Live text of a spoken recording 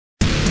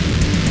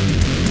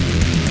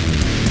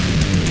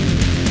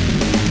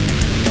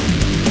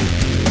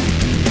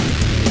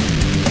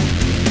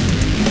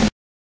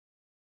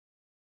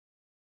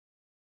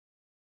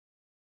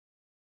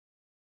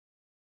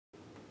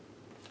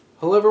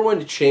Hello everyone,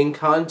 it's Shane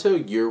Kanto,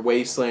 your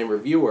Wasteland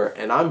reviewer,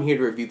 and I'm here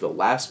to review The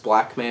Last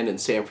Black Man in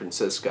San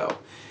Francisco.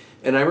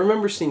 And I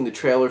remember seeing the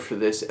trailer for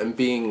this and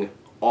being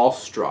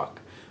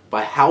awestruck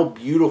by how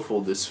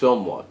beautiful this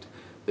film looked.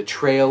 The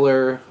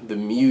trailer, the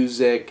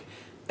music,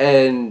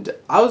 and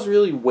I was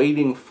really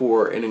waiting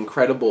for an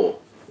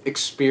incredible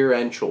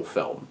experiential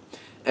film.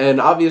 And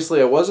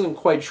obviously I wasn't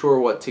quite sure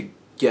what to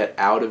get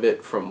out of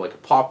it from like a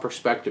plot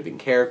perspective and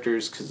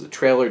characters, because the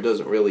trailer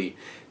doesn't really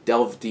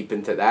delve deep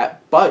into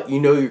that, but you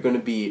know you're going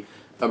to be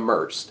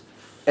immersed.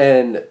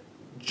 And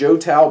Joe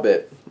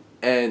Talbot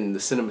and the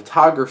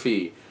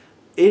cinematography,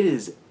 it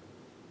is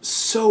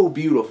so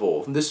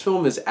beautiful. This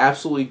film is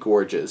absolutely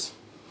gorgeous.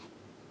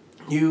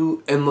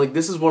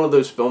 This is one of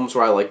those films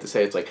where I like to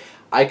say it's like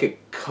I could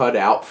cut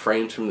out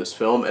frames from this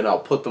film and I'll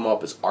put them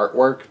up as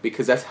artwork,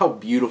 because that's how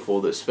beautiful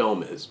this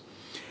film is.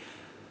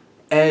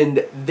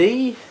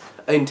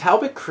 And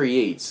Talbot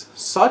creates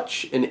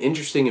such an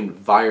interesting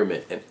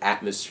environment and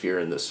atmosphere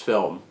in this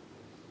film,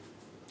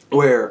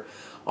 where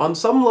on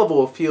some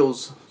level it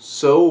feels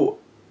so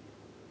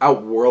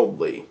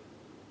otherworldly,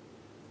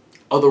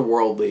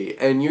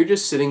 and you're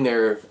just sitting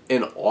there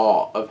in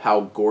awe of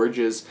how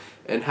gorgeous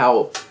and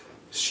how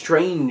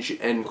strange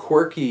and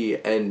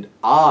quirky and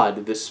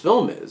odd this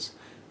film is.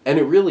 And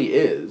it really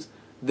is.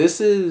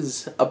 This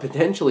is a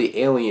potentially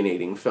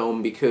alienating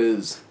film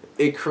because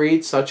it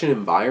creates such an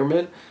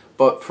environment.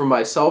 But for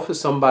myself, as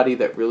somebody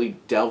that really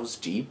delves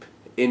deep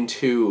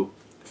into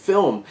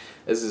film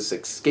as this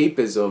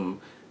escapism,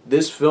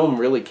 this film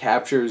really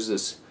captures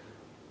this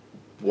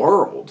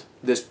world,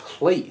 this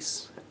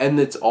place, and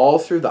it's all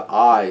through the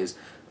eyes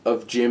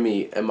of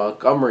Jimmy and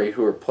Montgomery,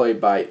 who are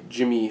played by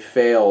Jimmy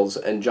Fails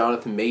and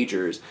Jonathan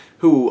Majors,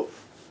 who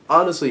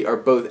honestly are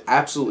both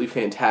absolutely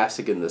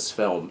fantastic in this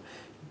film.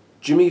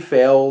 Jimmy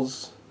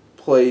Fails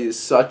plays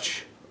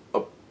such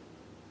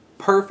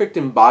perfect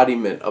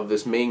embodiment of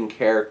this main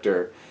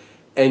character,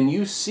 and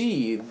you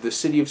see the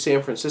city of San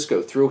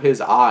Francisco through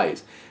his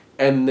eyes,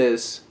 and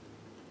this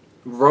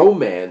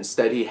romance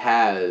that he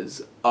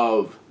has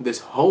of this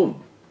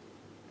home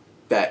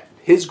that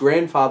his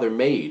grandfather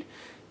made,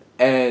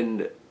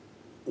 and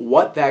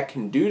what that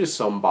can do to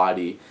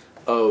somebody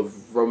of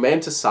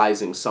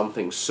romanticizing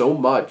something so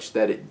much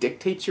that it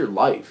dictates your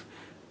life,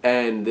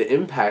 and the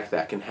impact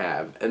that can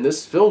have. And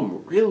this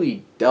film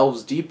really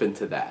delves deep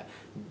into that.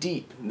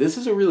 This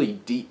is a really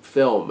deep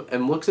film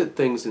and looks at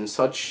things in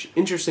such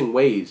interesting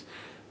ways.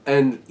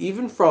 And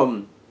even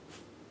from,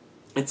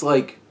 it's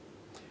like,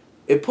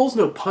 it pulls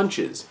no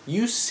punches.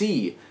 You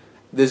see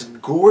this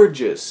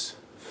gorgeous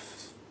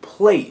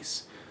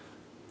place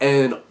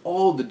and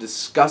all the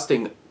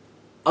disgusting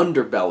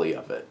underbelly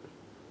of it.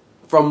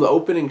 From the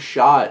opening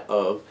shot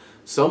of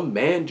some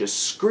man just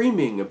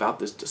screaming about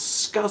this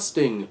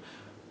disgusting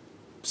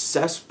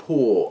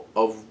cesspool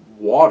of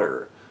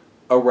water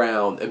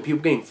around, and people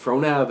getting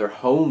thrown out of their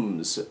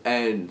homes,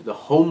 and the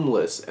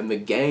homeless and the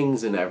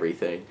gangs and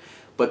everything,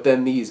 but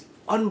then these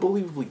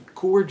unbelievably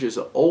gorgeous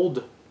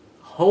old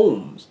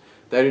homes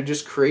that are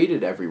just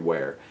created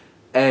everywhere,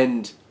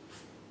 and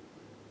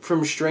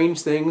from strange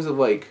things of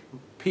like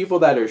people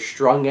that are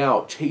strung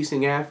out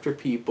chasing after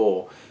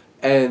people,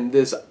 and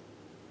this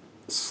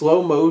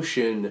slow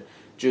motion,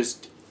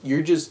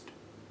 you're just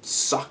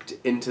sucked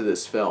into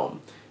this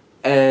film.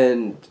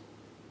 And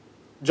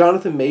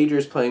Jonathan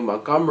Majors playing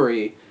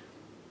Montgomery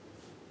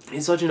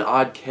is such an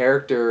odd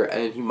character,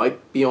 and he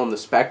might be on the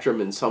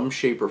spectrum in some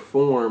shape or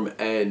form,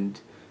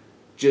 and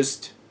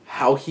just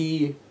how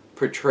he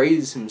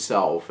portrays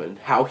himself and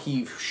how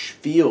he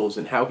feels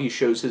and how he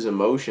shows his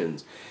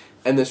emotions,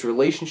 and this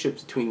relationship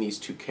between these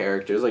two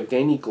characters. Like,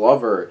 Danny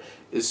Glover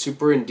is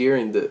super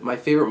endearing. My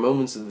favorite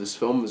moments of this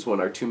film is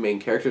when our two main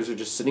characters are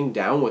just sitting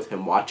down with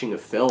him watching a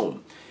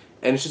film,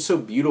 and it's just so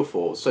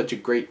beautiful, such a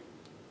great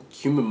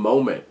human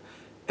moment.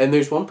 And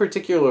there's one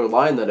particular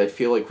line that I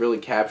feel like really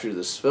captures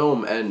this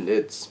film, and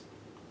it's,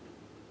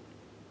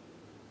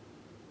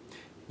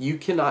 "You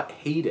cannot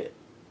hate it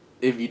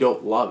if you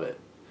don't love it."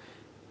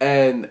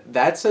 And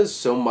that says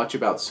so much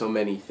about so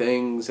many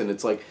things, and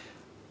it's like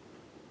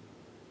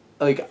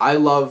I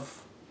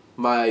love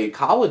my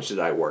college that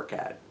I work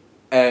at,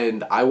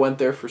 and I went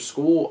there for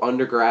school,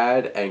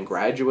 undergrad and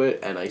graduate,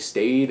 and I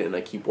stayed and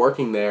I keep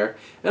working there,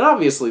 and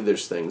obviously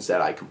there's things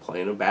that I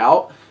complain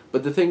about.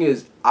 But the thing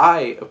is,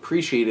 I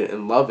appreciate it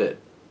and love it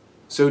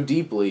so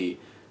deeply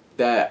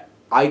that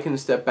I can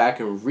step back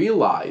and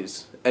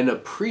realize and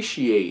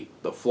appreciate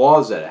the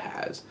flaws that it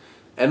has.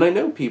 And I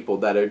know people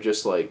that are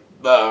just like,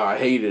 I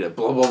hated it,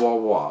 blah, blah, blah,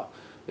 blah.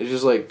 It's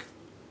just like,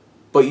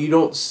 but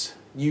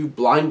you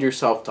blind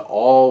yourself to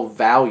all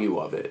value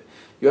of it.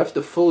 You have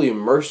to fully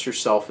immerse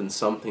yourself in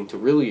something to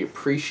really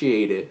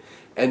appreciate it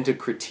and to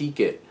critique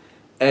it.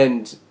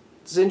 And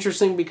it's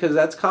interesting because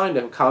that's kind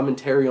of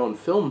commentary on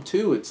film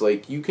too. It's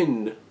like you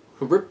can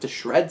rip to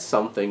shreds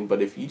something,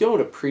 but if you don't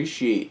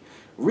appreciate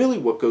really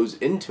what goes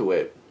into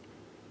it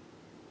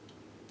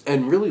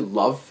and really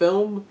love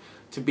film,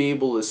 to be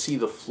able to see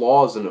the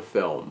flaws in a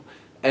film.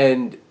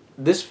 And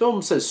this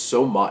film says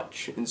so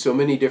much in so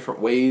many different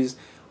ways.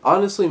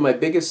 Honestly, my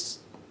biggest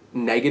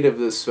negative of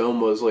this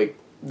film was, like,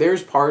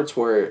 there's parts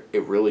where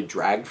it really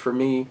dragged for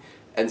me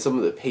and some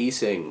of the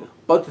pacing.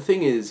 But the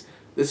thing is,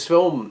 this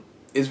film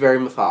is very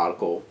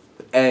methodical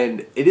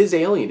and it is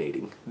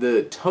alienating.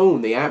 The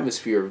tone, the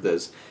atmosphere of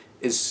this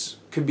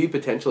could be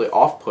potentially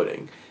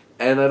off-putting.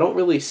 And I don't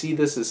really see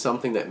this as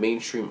something that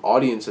mainstream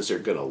audiences are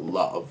going to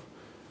love.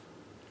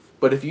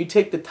 But if you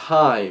take the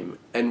time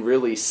and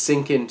really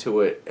sink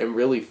into it and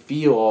really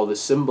feel all the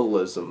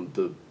symbolism,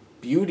 the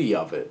beauty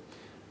of it,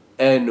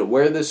 and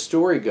where this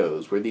story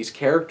goes, where these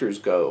characters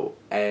go,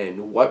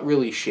 and what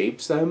really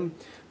shapes them,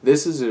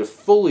 this is a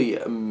fully,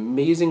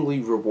 amazingly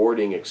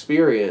rewarding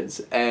experience,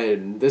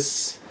 and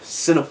this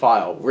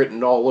cinephile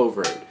written all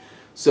over it.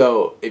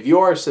 So, if you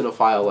are a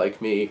cinephile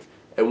like me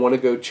and want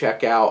to go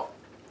check out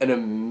an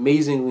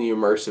amazingly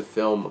immersive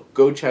film,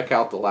 go check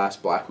out The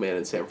Last Black Man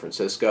in San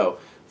Francisco.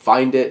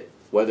 Find it,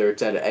 whether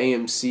it's at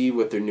AMC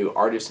with their new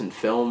artist in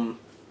film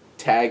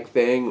tag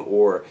thing,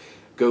 or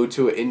go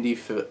to an indie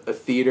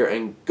theater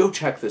and go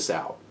check this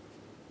out.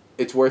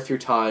 It's worth your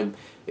time.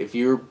 If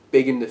you're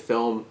big into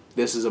film,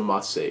 this is a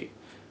must-see.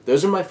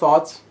 Those are my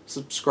thoughts.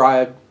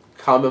 Subscribe,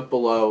 comment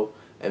below,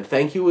 and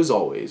thank you as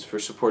always for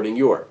supporting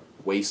your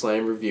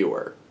Wasteland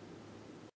reviewer.